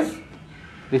 Otherwise,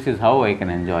 this is how I can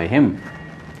enjoy him.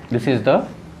 This is the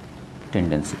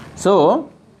tendency. So,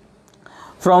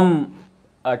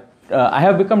 I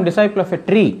have become disciple of a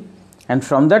tree, and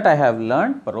from that I have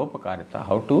learned paropakarita,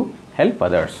 how to help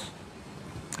others,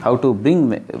 how to bring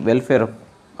welfare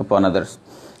upon others.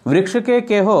 Vrikshake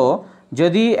keho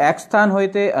যদি এক স্থান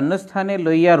হইতে অন্য স্থানে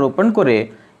লইয়া রোপণ করে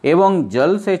এবং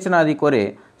জল সেচনাদি করে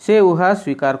সে উহা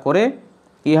স্বীকার করে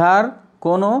ইহার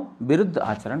কোনো বিরুদ্ধ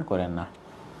আচরণ করে না.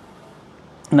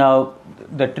 Now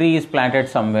the tree is planted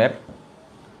somewhere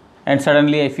and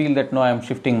suddenly I feel that no, I am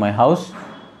shifting my house,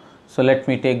 so let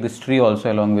me take this tree also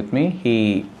along with me. He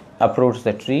uproots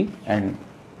the tree and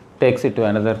takes it to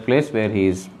another place where he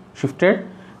is shifted,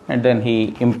 and then he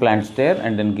implants there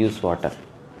and then gives water.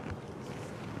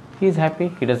 He is happy.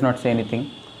 He does not say anything.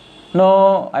 No,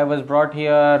 I was brought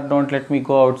here. Don't let me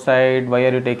go outside. Why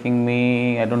are you taking me?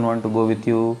 I don't want to go with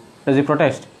you. Does he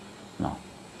protest? No.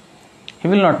 He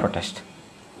will not protest.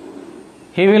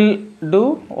 He will do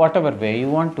whatever way you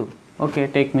want to. Okay,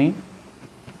 take me.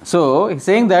 So, he's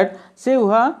saying that se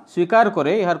uha swikar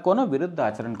kore ihar kono viruddha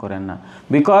acharan koren na.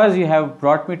 Because you have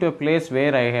brought me to a place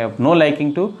where I have no liking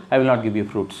to, I will not give you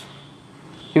fruits.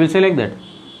 He will say like that.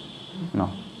 No.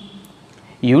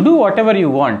 You do whatever you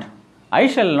want. I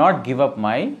shall not give up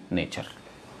my nature.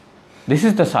 This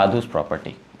is the sadhu's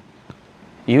property.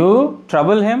 You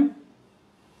trouble him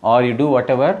or you do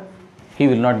whatever, he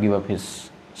will not give up his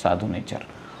sadhu nature.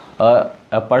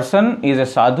 A person is a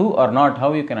sadhu or not,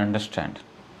 how you can understand?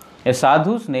 A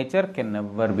sadhu's nature can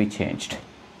never be changed.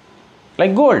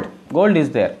 Like gold. Gold is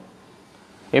there.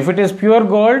 If it is pure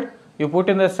gold, you put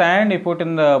in the sand, you put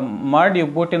in the mud, you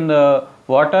put in the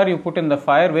water, you put in the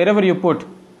fire, wherever you put,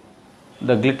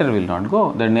 the glitter will not go.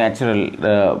 The natural,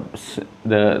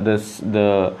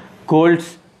 the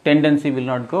gold's tendency will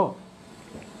not go.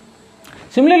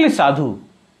 Similarly, sadhu.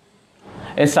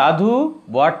 A sadhu,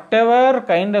 whatever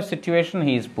kind of situation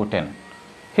he is put in,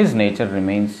 his nature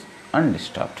remains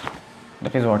undisturbed.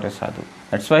 That is what is sadhu.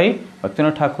 That's why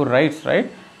Bhaktivinoda Thakur writes,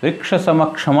 right? Vriksha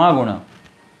samakshama guna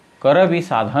karavi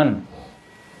sadhan.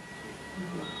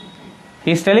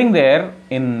 He is telling there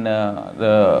in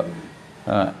the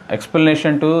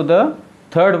explanation to the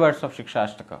third verse of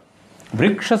Shikshashtaka.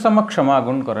 Vriksha samakshama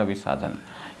gun karavi sadhan.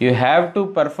 You have to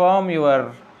perform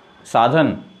your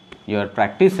sadhan, your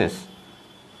practices,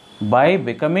 by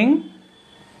becoming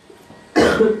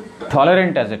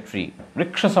tolerant as a tree.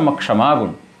 Vriksha samakshama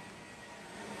gun.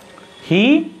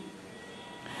 He,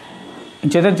 in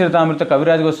Chaitanya Charitamrita,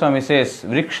 Kaviraj Goswami says,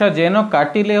 Vriksha jeno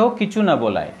katileho kichu na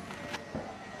bolai.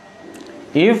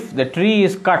 If the tree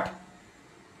is cut,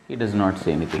 he does not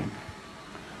say anything.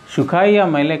 Shukhai ya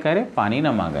maile kare, pani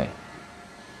na mangaye.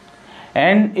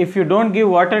 And if you don't give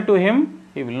water to him,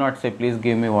 He will not say, please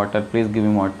give me water, please give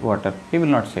me water. He will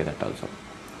not say that also.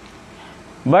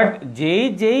 But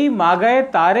jai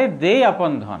magaye tare de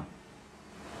upon dhan.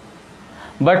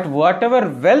 But whatever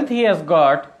wealth he has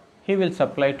got, he will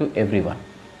supply to everyone.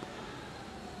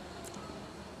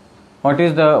 What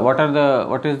is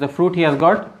the fruit he has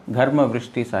got? Dharma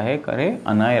vrishti sahe kare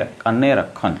anne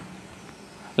rakhan.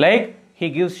 Like he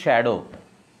gives shadow.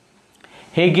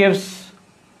 He gives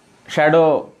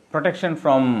shadow protection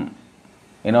from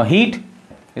heat,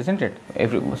 isn't it?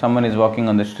 If someone is walking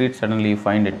on the street, suddenly you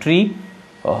find a tree.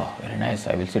 Oh, very nice,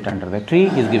 I will sit under the tree.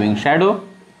 He is giving shadow.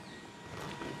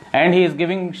 And he is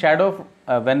giving shadow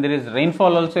when there is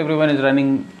rainfall also, everyone is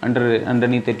running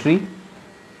underneath a tree.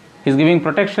 He is giving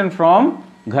protection from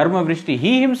Dharma Vrishti.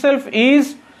 He himself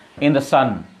is in the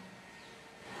sun.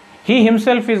 He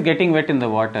himself is getting wet in the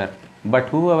water. But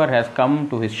whoever has come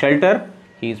to his shelter,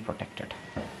 he is protected.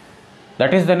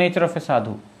 That is the nature of a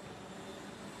sadhu.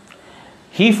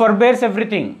 He forbears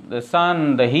everything, the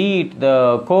sun, the heat,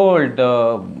 the cold,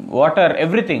 the water,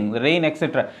 everything, the rain,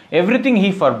 etc. Everything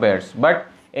he forbears. But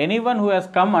anyone who has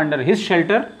come under his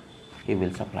shelter, he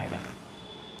will supply them.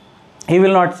 He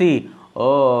will not see,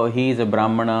 oh, he is a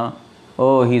Brahmana,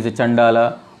 oh, he is a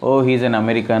Chandala, oh, he is an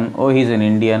American, oh, he is an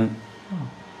Indian.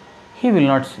 He will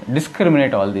not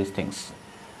discriminate all these things.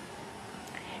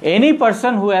 Any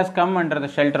person who has come under the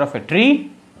shelter of a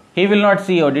tree, he will not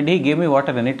see, oh, did he give me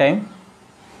water any time?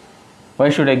 Why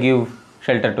should I give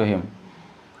shelter to him?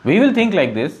 We will think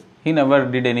like this. He never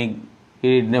did any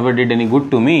good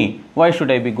to me. Why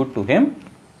should I be good to him?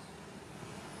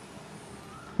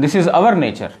 This is our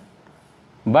nature.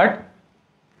 But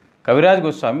Kaviraj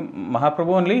Goswami, Mahaprabhu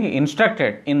only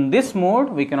instructed, in this mode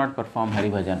we cannot perform Hari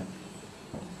Bhajan.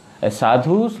 A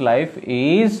sadhu's life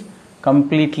is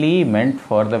completely meant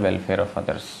for the welfare of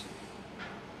others.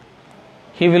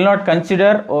 He will not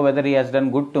consider, oh, whether he has done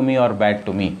good to me or bad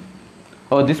to me.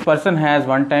 Oh, this person has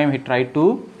one time he tried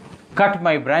to cut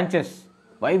my branches.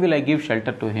 Why will I give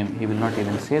shelter to him? He will not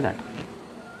even say that.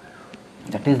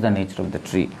 That is the nature of the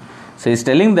tree. So he is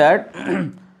telling that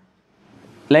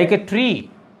like a tree,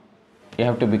 you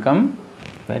have to become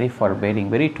very forbearing,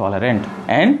 very tolerant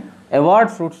and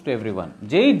award fruits to everyone.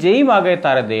 Jai magaye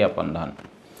tare de upon dhan.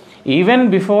 Even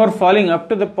before falling, up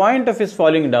to the point of his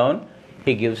falling down,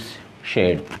 he gives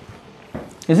shade.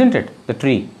 Isn't it? The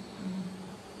tree.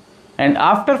 And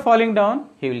after falling down,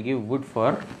 he will give wood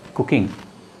for cooking.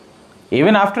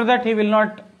 Even after that, he will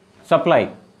not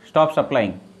stop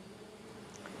supplying.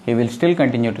 He will still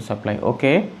continue to supply.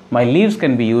 Okay, my leaves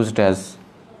can be used as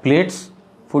plates,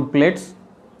 food plates,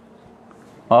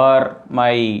 or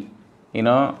my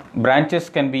branches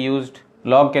can be used,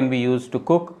 log can be used to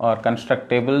cook or construct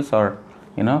tables or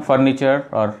furniture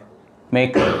or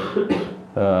make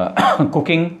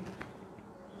cooking.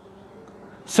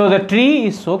 So the tree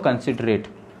is so considerate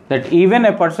that even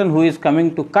a person who is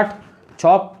coming to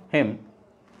chop him,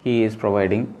 he is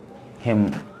providing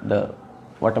him the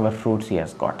whatever fruits he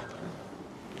has got.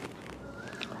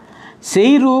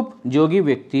 Sei roop jogi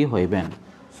vyakti hoiben.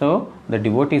 So the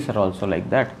devotees are also like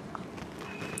that.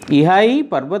 Ihai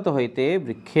parvat hoite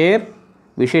vrikher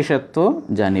visheshatva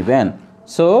janiben.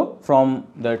 So from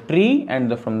the tree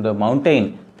and from the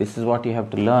mountain, this is what you have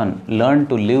to learn. Learn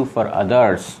to live for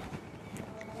others,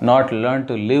 not learn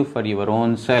to live for your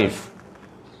own self.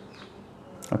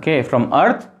 Okay, from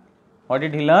earth, what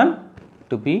did he learn?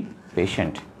 To be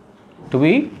patient, to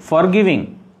be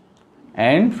forgiving.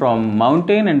 And from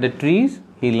mountain and the trees,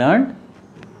 he learned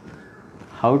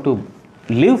how to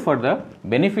live for the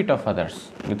benefit of others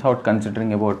without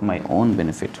considering about my own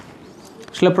benefit.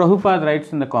 Srila Prabhupada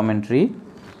writes in the commentary,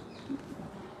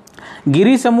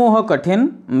 गिरी समूह कठिन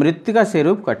मृत्तिका से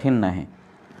रूप कठिन न है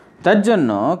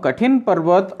तज्जন্য कठिन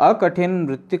पर्वत अकठिन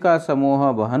मृत्तिका समूह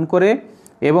বহন করে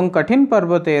এবং কঠিন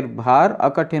পর্বতের ভার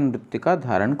অকঠিন মৃত্তিকা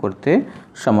ধারণ করতে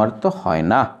সমর্থ হয়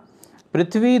না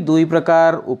পৃথিবী দুই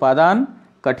প্রকার উপাদান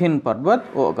কঠিন পর্বত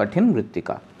ও কঠিন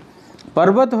মৃত্তিকা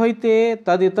पर्वत হইতে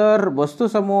তদিতর বস্তু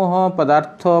সমূহ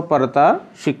পদার্থ পরতা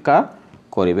শিক্ষা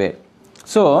করিবে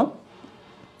so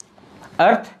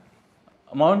earth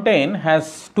mountain has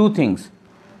two things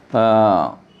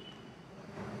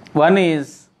one is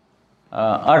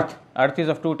earth is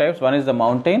of two types one is the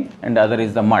mountain and the other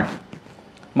is the mud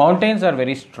mountains are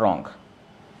very strong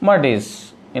mud is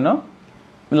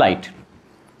light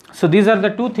so these are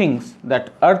the two things that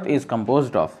earth is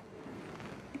composed of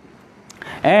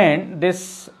and this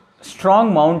strong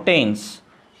mountains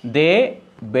they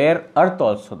bear earth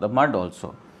also the mud also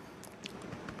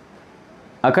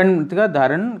अखंड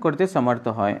धारण करते समर्थ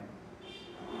है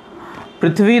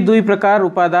पृथ्वी दुई प्रकार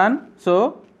उपादान सो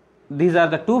these are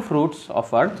the two fruits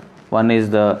of earth One is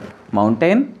the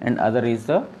mountain and other is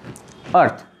the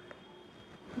earth.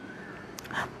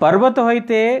 पर्वत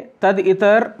होइते तद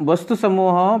इतर वस्तु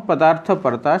समूह पदार्थ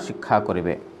परता शिक्षा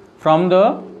करिबे. From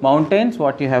the mountains,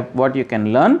 what you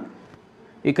can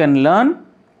learn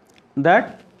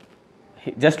that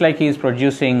just like he is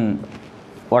producing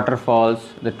waterfalls,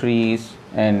 the trees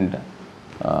and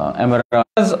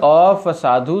emeralds of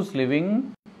sadhus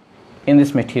living in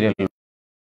this material world.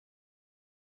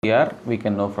 Here we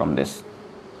can know from this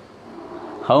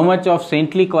how much of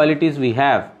saintly qualities we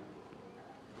have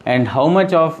and how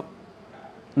much of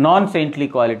non-saintly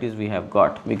qualities we have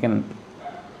got. We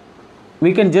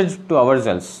can judge to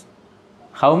ourselves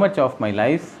how much of my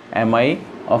life am I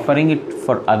offering it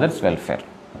for others' welfare,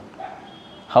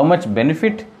 how much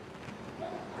benefit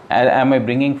am I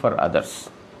bringing for others.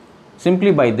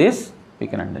 Simply by this we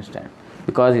can understand,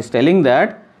 because he is telling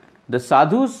that the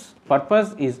sadhu's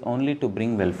purpose is only to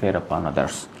bring welfare upon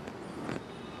others.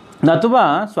 नतुवा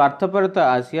स्वार्थपरता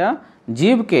आसिया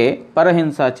जीव के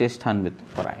परहिंसा चेष्टान्वित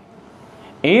कराए.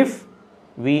 If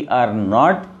we are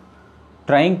not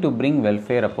trying to bring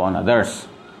welfare upon others,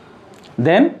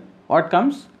 then what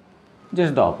comes?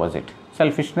 Just the opposite.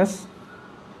 Selfishness.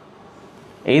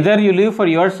 Either you live for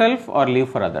yourself or live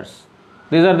for others.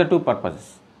 These are the two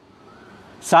purposes.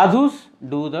 Sadhus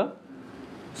do the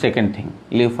second thing,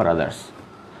 live for others.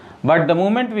 But the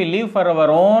moment we live for our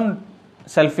own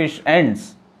selfish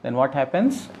ends, then what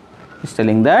happens? He's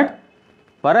telling that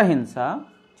parahinsa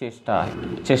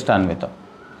cheshtanvita.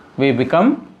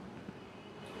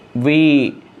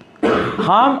 We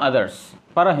harm others.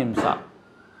 Parahimsa.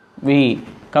 We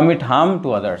commit harm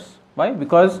to others. Why?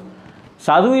 Because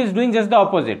sadhu is doing just the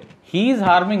opposite. He is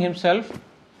harming himself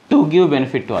to give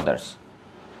benefit to others.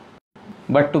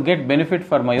 But to get benefit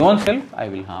for my own self, I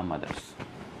will harm others.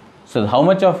 So how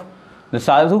much of the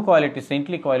sadhu qualities,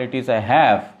 saintly qualities I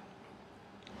have,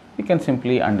 we can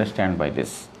simply understand by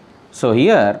this. So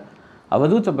here,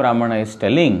 Avadhuta Brahmana is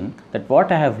telling that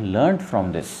what I have learned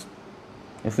from this.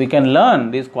 If we can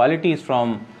learn these qualities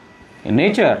from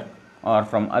nature or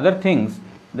from other things,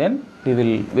 then we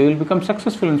will become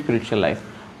successful in spiritual life.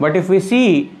 But if we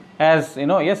see as,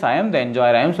 yes, I am the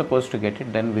enjoyer, I am supposed to get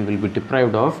it, then we will be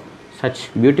deprived of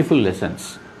such beautiful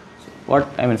lessons.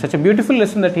 Such a beautiful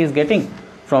lesson that he is getting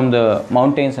from the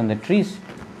mountains and the trees.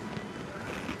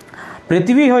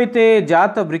 पृथ्वी होइते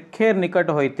जात वृक्षेर निकट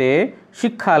होइते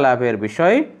शिक्षा लाभेर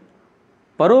विषय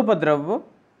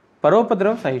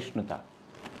परोपद्रव सहिष्णुता.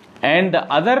 And the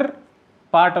other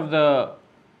part of the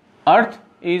earth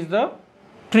is the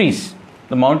trees,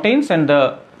 the mountains and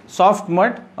the soft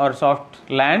mud or soft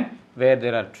land where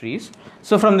there are trees.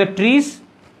 So from the trees,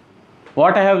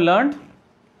 what I have learned?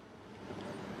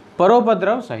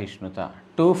 Paropadrav Sahishnuta,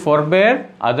 to forbear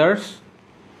others.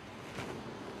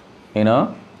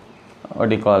 What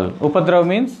do you call? Upadrav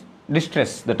means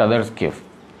distress that others give,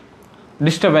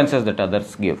 disturbances that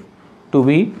others give, to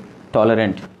be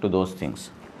tolerant to those things.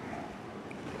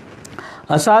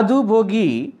 असाधु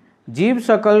भोगी जीव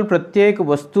सकल प्रत्येक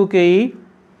वस्तु के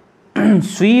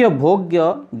स्वीय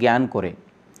भोग्य ज्ञान करे,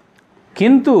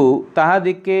 किंतु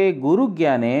ताहादिके गुरु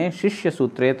ज्ञाने शिष्य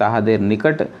सूत्रे ताहादेर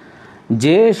निकट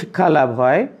जे शिक्षा लाभ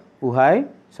होय उहाय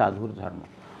साधुर धर्म.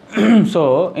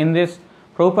 So in this,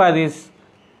 Prabhupada is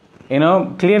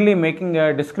clearly making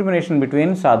a discrimination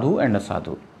between sadhu and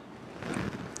asadhu.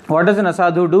 What does an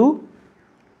asadhu do?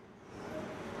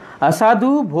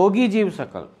 Asadhu bhogi jeev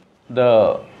sakal.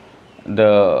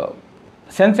 The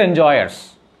sense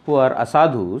enjoyers who are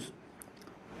asadhus,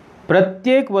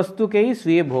 pratyek vastu ke hi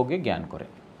swiya bhogya jnana kare.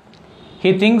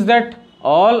 He thinks that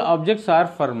all objects are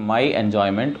for my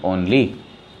enjoyment only.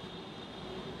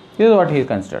 This is what he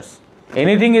considers.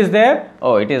 Anything is there,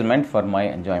 it is meant for my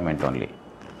enjoyment only.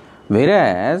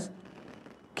 Whereas,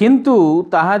 किंतु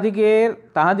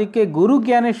ताहादिके गुरु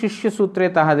ज्ञाने शिष्य सूत्रे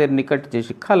ताहादेर निकट जे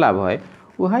शिक्षा लाभ होय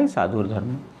उहाय साधुर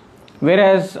धर्म.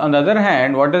 Whereas on the other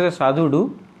hand, what does a sadhu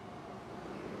do?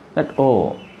 That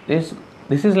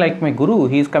this is like my guru,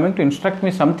 he is coming to instruct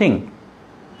me something.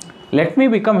 Let me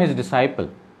become his disciple.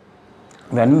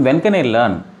 When can I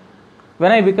learn?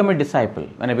 When I become a disciple.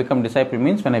 When I become disciple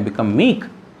means when I become meek.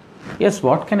 Yes,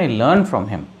 what can I learn from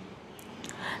him?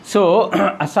 So,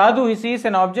 a sadhu, he sees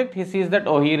an object, he sees that,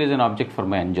 here is an object for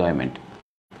my enjoyment.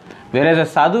 Whereas a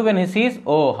sadhu, when he sees,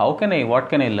 what can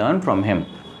I learn from him?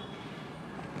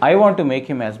 I want to make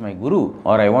him as my guru,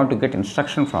 or I want to get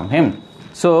instruction from him.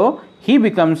 So, he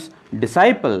becomes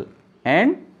disciple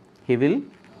and he will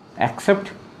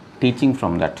accept teaching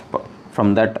from that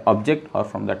object or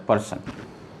from that person.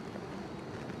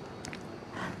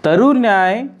 तरुर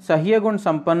न्याय सह्य गुण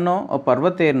संपन्न और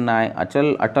पर्वतेर न्याय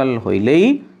अचल अटल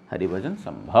होइलेई Hari Bhajan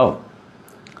Sambhav.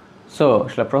 So,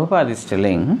 Srila Prabhupada is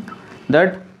telling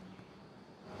that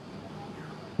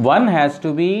one has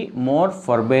to be more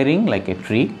forbearing like a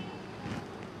tree,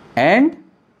 and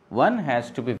one has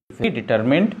to be very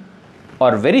determined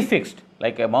or very fixed,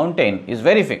 like a mountain is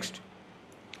very fixed,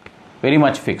 very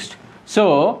much fixed.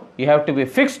 So, you have to be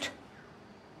fixed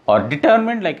or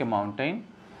determined like a mountain,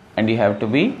 and you have to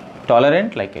be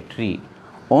tolerant like a tree.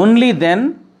 Only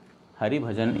then Hari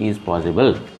Bhajan is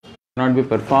possible. It cannot be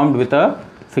performed with a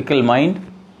fickle mind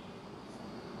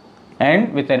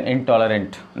and with an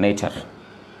intolerant nature.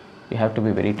 You have to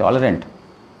be very tolerant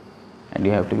and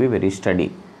you have to be very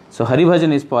steady. So Hari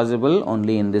Bhajan is possible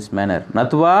only in this manner.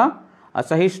 Natva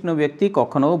asahishnu vyakti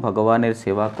kokhano bhagavanir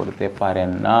seva korte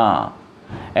parenna.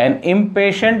 An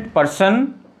impatient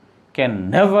person can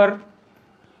never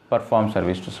perform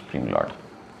service to Supreme Lord.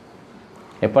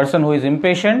 A person who is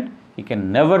impatient, he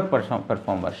can never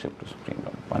perform worship to Supreme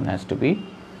Lord. One has to be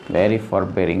very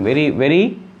forbearing, very,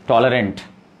 very tolerant.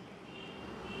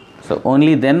 So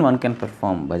only then one can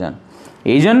perform bhajan.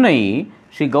 Ejannai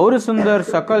Shri Gaur Sundar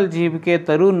Sakal Jeev ke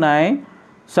Taru Nai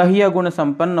Sahya Guna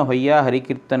Sampanna Hoya Hari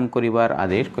Kirtan Koribar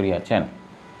Adesh Koriyachan.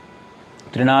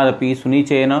 Trinadapi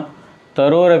Sunichena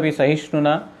Tarorapi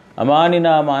Sahishnuna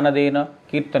Amanina Manadena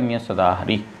Kirtanya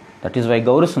Sadahari. That is why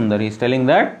Gaur Sundar is telling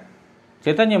that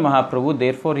Chaitanya Mahaprabhu,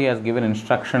 therefore he has given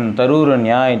instruction Tarur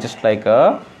Nyaya, just like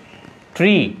a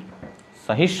tree.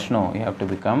 Sahishnu, you have to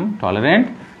become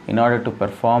tolerant in order to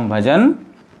perform bhajan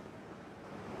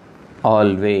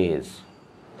always.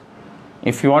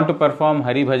 If you want to perform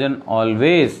Hari Bhajan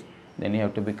always, then you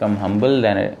have to become humble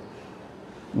than a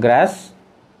grass,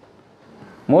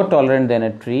 more tolerant than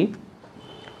a tree.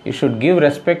 You should give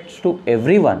respect to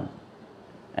everyone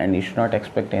and you should not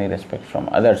expect any respect from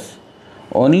others.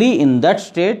 Only in that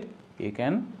state you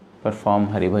can perform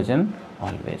Hari Bhajan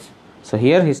always. So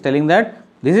here he is telling that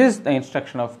this is the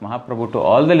instruction of Mahaprabhu to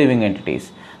all the living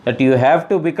entities, that you have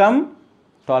to become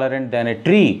tolerant than a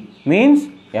tree. Means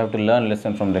you have to learn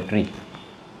lesson from the tree.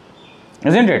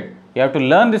 Isn't it? You have to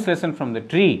learn this lesson from the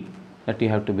tree, that you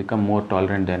have to become more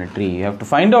tolerant than a tree. You have to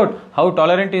find out how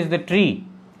tolerant is the tree.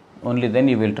 Only then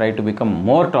you will try to become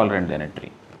more tolerant than a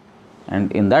tree.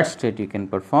 And in that state you can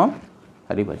perform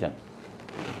Hari Bhajan.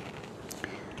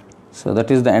 So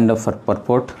that is the end of our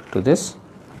purport to this.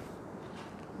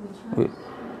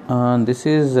 This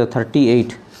is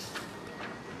 38.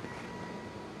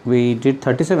 We did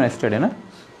 37 yesterday, na?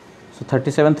 So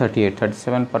 37, 38.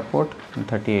 37 purport and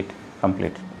 38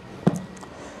 complete.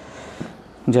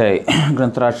 जय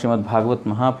ग्रंथराज श्रीमद् भागवत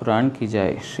महापुराण की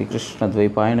जय, श्री कृष्ण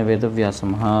द्वैपायन वेद व्यास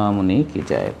महामुनि की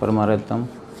जय, परमारत्तम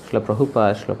श्रील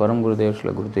प्रभुपाद श्रील परम गुरुदेव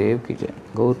श्रील गुरुदेव की जय,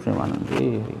 गौर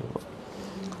प्रेमानंद।